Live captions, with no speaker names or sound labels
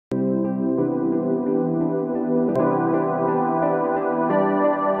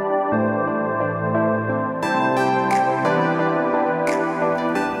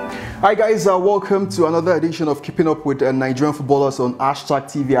Hi guys, welcome to another edition of Keeping Up with Nigerian Footballers on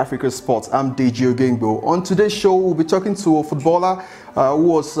 #TV Africa Sports. I'm Didier. On today's show, we'll be talking to a footballer who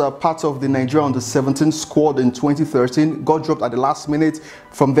was part of the Nigeria under-17 squad in 2013, got dropped at the last minute.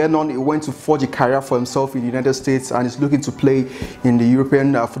 From then on, he went to forge a career for himself in the United States and is looking to play in the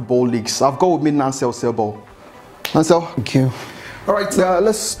European football leagues. I've got with me Nansel Selbol. Nansel. Thank you. All right,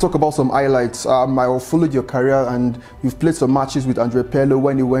 let's talk about some highlights. I followed your career and you've played some matches with Andrea Pirlo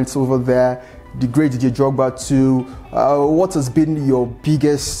when he went over there, the great Didier Drogba too. What has been your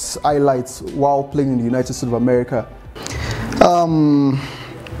biggest highlights while playing in the United States of America? I've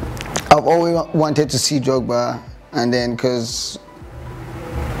always wanted to see Drogba, and then because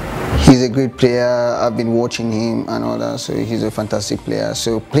he's a great player, I've been watching him and all that, so he's a fantastic player.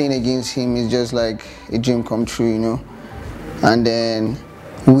 So playing against him is just like a dream come true, you know. And then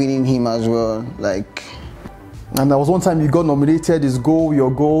winning him as well, like. And there was one time you got nominated, your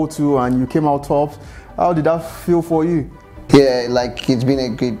goal too, and you came out top. How did that feel for you? Yeah, like it's been a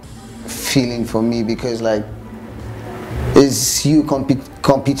great feeling for me because like it's you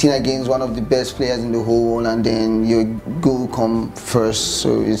competing against one of the best players in the whole world, and then your goal come first,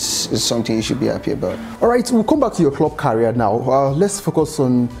 so it's something you should be happy about. All right, we'll come back to your club career now. Let's focus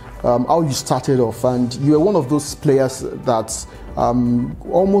on how you started off, and you were one of those players that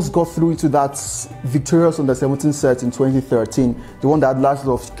almost got through into that victorious under-17 set in 2013, the one that lasted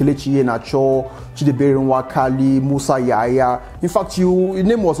of Kelechi Iheanacho, Chidebere Nwakali, Musa Yaya. In fact, your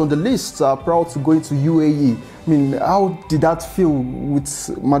name was on the list prior to going to UAE. I mean, how did that feel with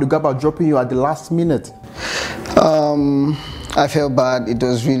Madugaba dropping you at the last minute? I felt bad. It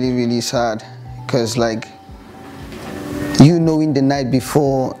was really, really sad because like, you knowing the night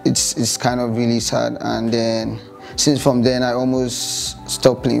before, it's kind of really sad. And then since from then I almost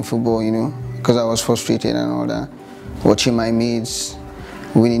stopped playing football, you know, because I was frustrated and all that, watching my mates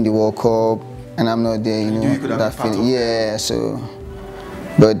winning the World Cup and I'm not there, you know, that feeling. Yeah, so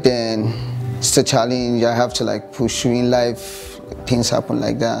but then it's a challenge. I have to like push through in life. Things happen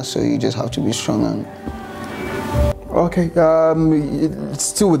like that, so you just have to be strong. And okay,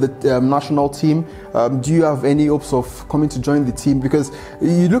 still with the national team, do you have any hopes of coming to join the team? Because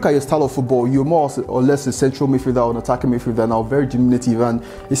you look at your style of football, you're more or less a central midfielder or an attacking midfielder now, very diminutive, and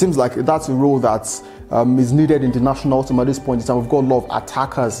it seems like that's a role that is needed in the national team at this point in time. We've got a lot of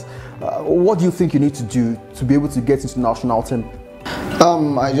attackers. What do you think you need to do to be able to get into the national team?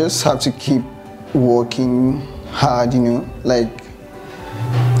 I just have to keep working hard, you know, like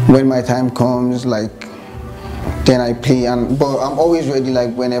when my time comes, like then I play, but I'm always ready.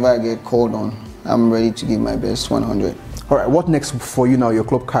 Like whenever I get called on, I'm ready to give my best 100. All right, what next for you now? Your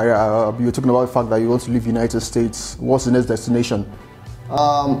club career. You're talking about the fact that you want to leave United States. What's the next destination?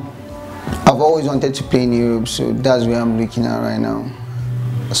 I've always wanted to play in Europe, so that's where I'm looking at right now.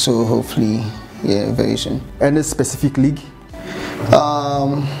 So hopefully, yeah, very soon. Any specific league?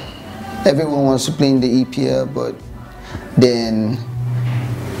 Everyone wants to play in the EPL, but then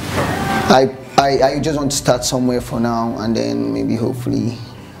I just want to start somewhere for now, and then maybe hopefully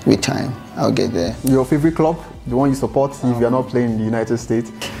with time I'll get there. Your favorite club, the one you support if you're not playing in the United States?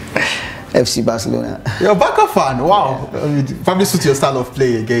 FC Barcelona. You're a Barca fan, wow. I mean, probably suits your style of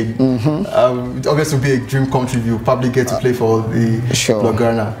play again. It obviously will be a dream come true. You'll probably get to play for the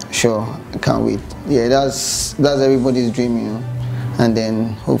Blaugrana. Sure, I can't wait. Yeah, that's everybody's dream, you know. And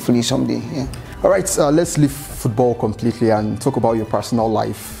then hopefully someday, yeah. All right, let's leave football completely and talk about your personal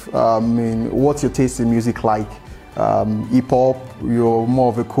life. I mean, what's your taste in music like? Hip hop, you're more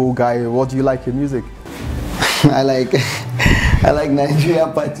of a cool guy. What do you like in music? I like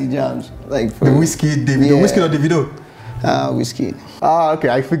Nigerian party jams. Like the Whiskey, Davido. Yeah. Whiskey or Davido? Whiskey. Okay,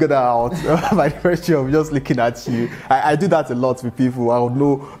 I figured that out by the first show. I'm just looking at you. I do that a lot with people. I would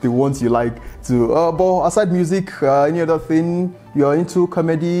know the ones you like to. But aside music, any other thing? You're into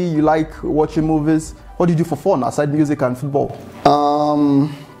comedy? You like watching movies? What do you do for fun aside music and football?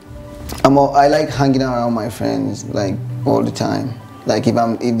 I like hanging around my friends like all the time. Like if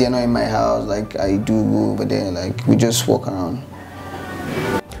they're not in my house, like I do go over there. Like we just walk around.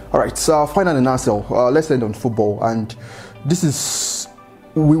 All right, so finally, Nansel, let's end on football. And this is,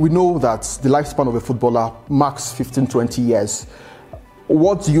 we know that the lifespan of a footballer max 15-20 years.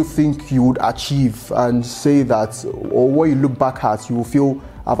 What do you think you would achieve and say that, or what you look back at, you will feel,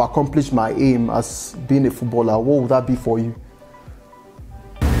 I've accomplished my aim as being a footballer? What would that be for you?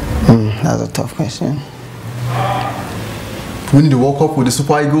 That's a tough question. Winning the World Cup with the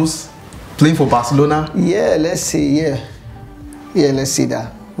Super Eagles, playing for Barcelona? Yeah, let's see, yeah, let's see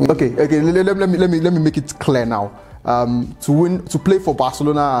that. Okay, let me make it clear now. To play for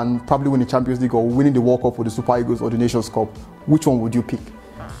Barcelona and probably win the Champions League, or winning the World Cup with the Super Eagles or the Nations Cup, which one would you pick?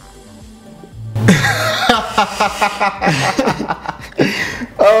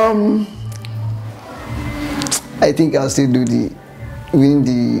 I think I'll still do win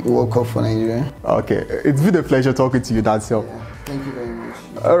the World Cup for Nigeria. Okay, it's been a pleasure talking to you, Nansel. Yeah, thank you very much.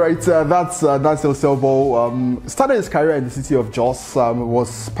 All right, that's Nansel Selbol. Started his career in the city of Jos,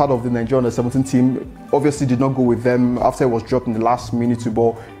 was part of the Nigerian under-17 team. Obviously did not go with them after he was dropped in the last minute,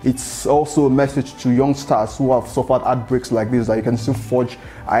 but it's also a message to young stars who have suffered heartbreaks like this, that you can still forge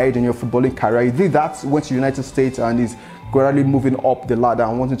ahead in your footballing career. He did that, went to the United States, and is gradually moving up the ladder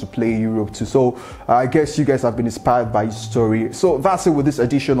and wanting to play in Europe too. So I guess you guys have been inspired by his story. So that's it with this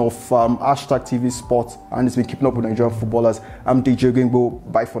edition of #TV Sport, and it's been keeping up with Nigerian footballers. I'm Didier.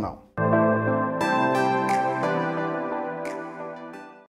 Bye for now.